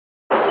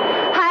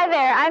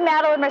I'm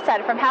Madeline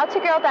Merced from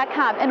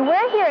HowToGirl.com, and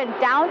we're here in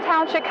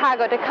downtown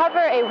Chicago to cover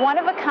a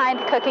one-of-a-kind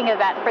cooking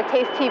event for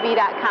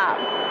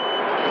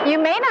TasteTV.com. You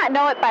may not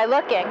know it by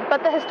looking,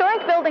 but the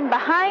historic building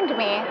behind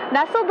me,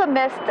 nestled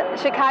amidst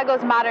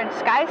Chicago's modern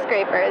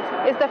skyscrapers,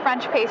 is the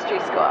French Pastry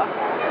School.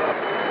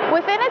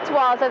 Within its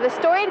walls are the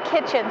storied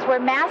kitchens where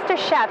master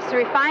chefs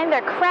refine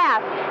their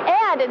craft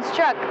and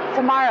instruct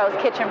tomorrow's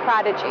kitchen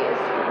prodigies.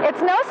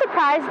 It's no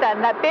surprise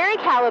then that Barry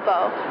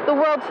Callebaut, the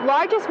world's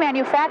largest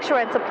manufacturer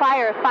and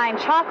supplier of fine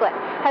chocolate,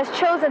 has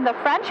chosen the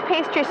French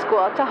Pastry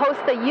School to host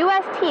the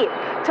U.S. team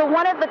to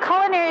one of the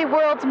culinary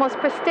world's most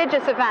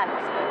prestigious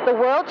events, the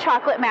World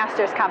Chocolate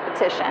Masters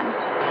Competition.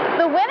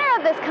 The winner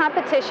of this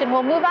competition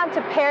will move on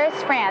to Paris,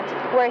 France,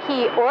 where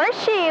he or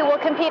she will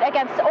compete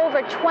against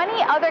over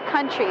 20 other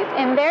countries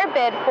in their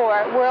bid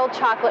for World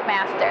Chocolate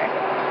Master.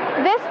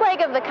 This leg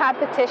of the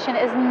competition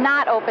is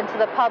not open to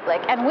the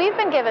public, and we've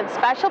been given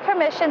special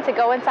permission to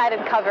go inside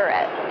and cover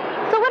it.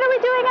 So what are we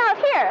doing out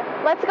here?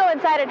 Let's go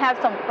inside and have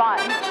some fun.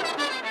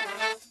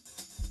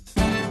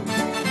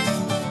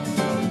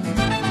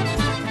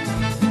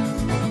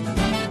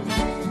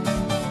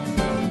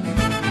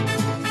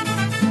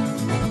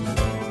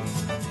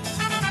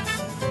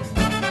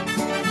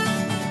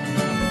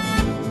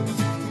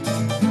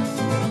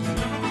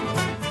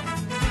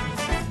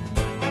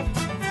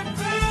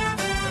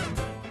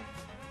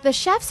 The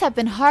chefs have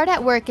been hard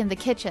at work in the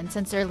kitchen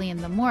since early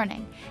in the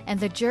morning, and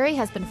the jury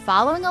has been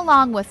following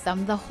along with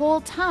them the whole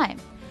time.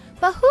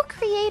 But who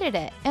created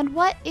it, and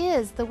what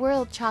is the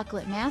World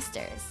Chocolate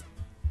Masters?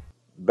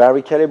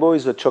 Barry Callebaut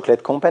is a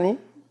chocolate company.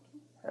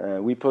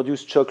 We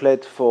produce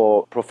chocolate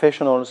for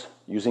professionals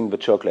using the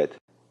chocolate.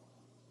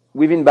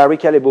 Within Barry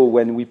Callebaut,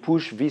 when we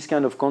push this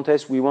kind of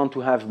contest, we want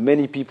to have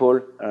many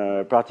people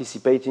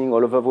participating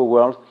all over the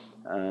world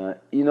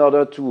in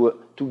order to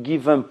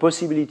give them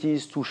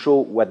possibilities to show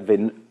what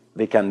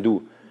they can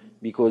do,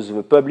 because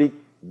the public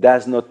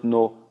does not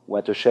know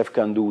what a chef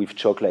can do with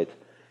chocolate.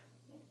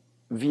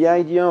 The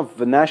idea of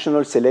the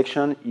national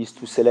selection is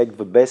to select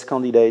the best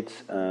candidate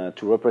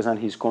to represent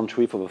his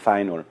country for the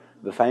final.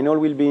 The final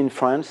will be in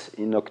France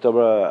in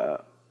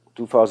October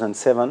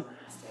 2007.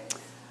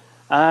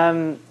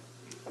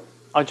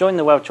 I joined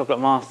the World Chocolate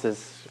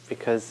Masters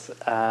because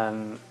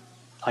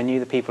I knew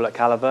the people at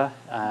Callebaut.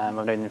 I've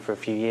known them for a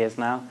few years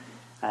now,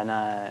 and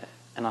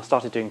I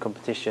started doing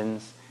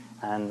competitions,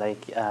 and they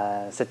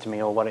said to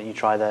me, "Oh, why don't you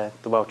try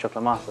the World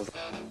Chocolate Masters?"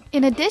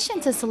 In addition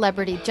to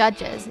celebrity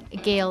judges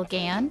Gail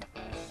Gand,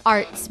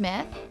 Art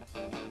Smith,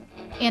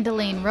 and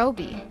Elaine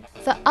Roby,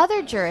 the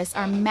other jurists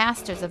are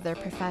masters of their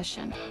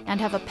profession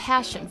and have a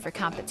passion for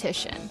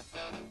competition.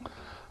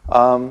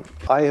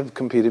 I have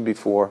competed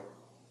before.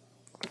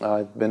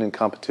 I've been in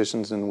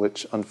competitions in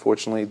which,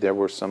 unfortunately, there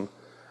were some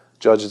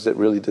judges that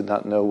really did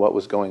not know what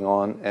was going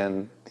on,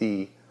 and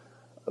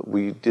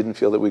we didn't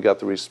feel that we got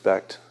the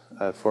respect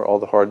for all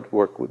the hard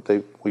work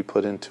we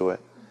put into it.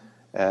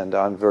 And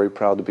I'm very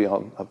proud to be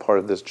on a part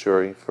of this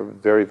jury for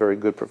very, very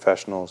good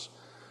professionals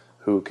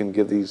who can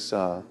give these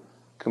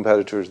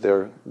competitors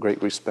their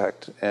great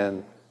respect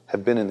and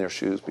have been in their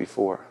shoes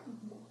before.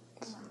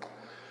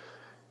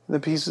 The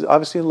piece is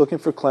obviously looking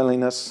for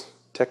cleanliness,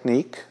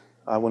 technique.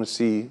 I want to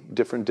see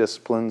different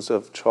disciplines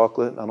of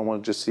chocolate. I don't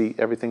want to just see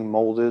everything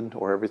molded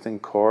or everything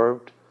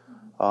carved.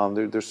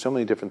 There's so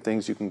many different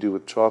things you can do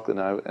with chocolate,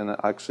 and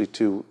actually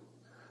to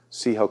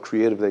see how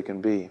creative they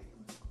can be.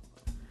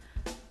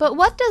 But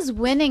what does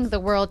winning the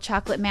World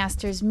Chocolate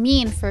Masters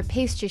mean for a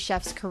pastry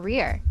chef's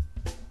career?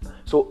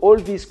 So all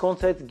these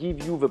contests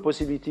give you the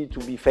possibility to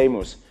be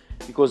famous,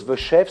 because the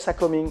chefs are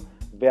coming,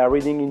 they are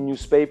reading in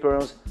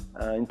newspapers,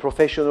 in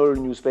professional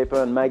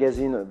newspaper and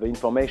magazine, the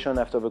information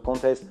after the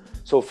contest.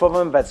 So for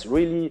them, that's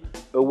really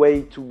a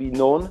way to be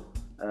known,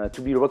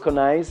 to be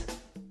recognized,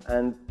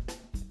 and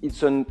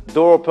it's a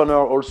door opener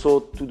also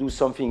to do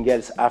something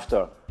else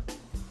after.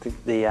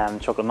 The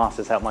Chocolate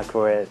Masters helped my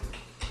career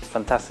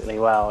fantastically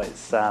well.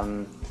 It's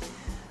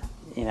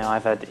you know,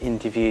 I've had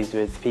interviews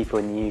with people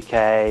in the UK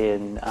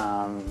and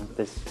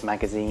there's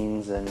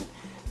magazines, and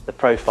the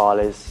profile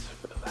is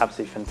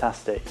absolutely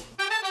fantastic.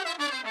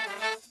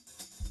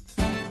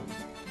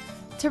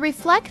 To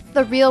reflect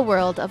the real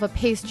world of a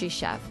pastry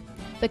chef,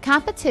 the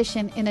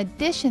competition, in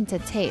addition to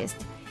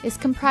taste, is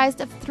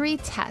comprised of 3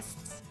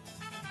 tests,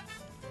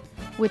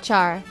 which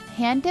are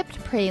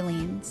hand-dipped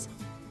pralines,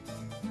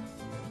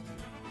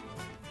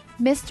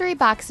 mystery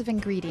box of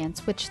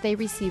ingredients, which they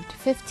received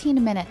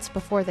 15 minutes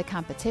before the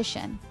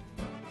competition,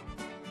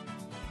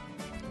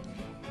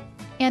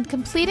 and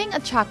completing a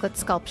chocolate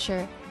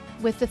sculpture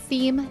with the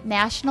theme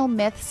National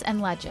Myths and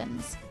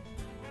Legends.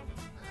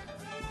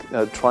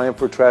 Triumph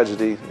or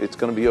tragedy, it's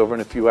going to be over in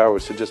a few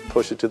hours, so just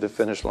push it to the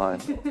finish line.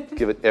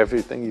 Give it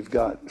everything you've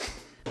got.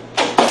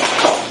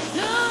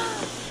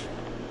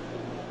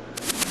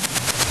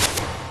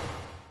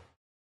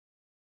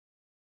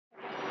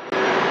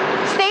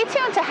 Stay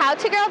tuned to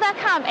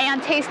HowToGirl.com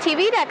and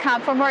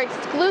TasteTV.com for more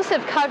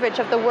exclusive coverage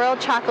of the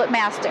World Chocolate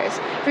Masters.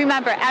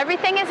 Remember,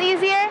 everything is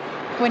easier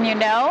when you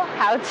know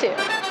how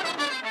to.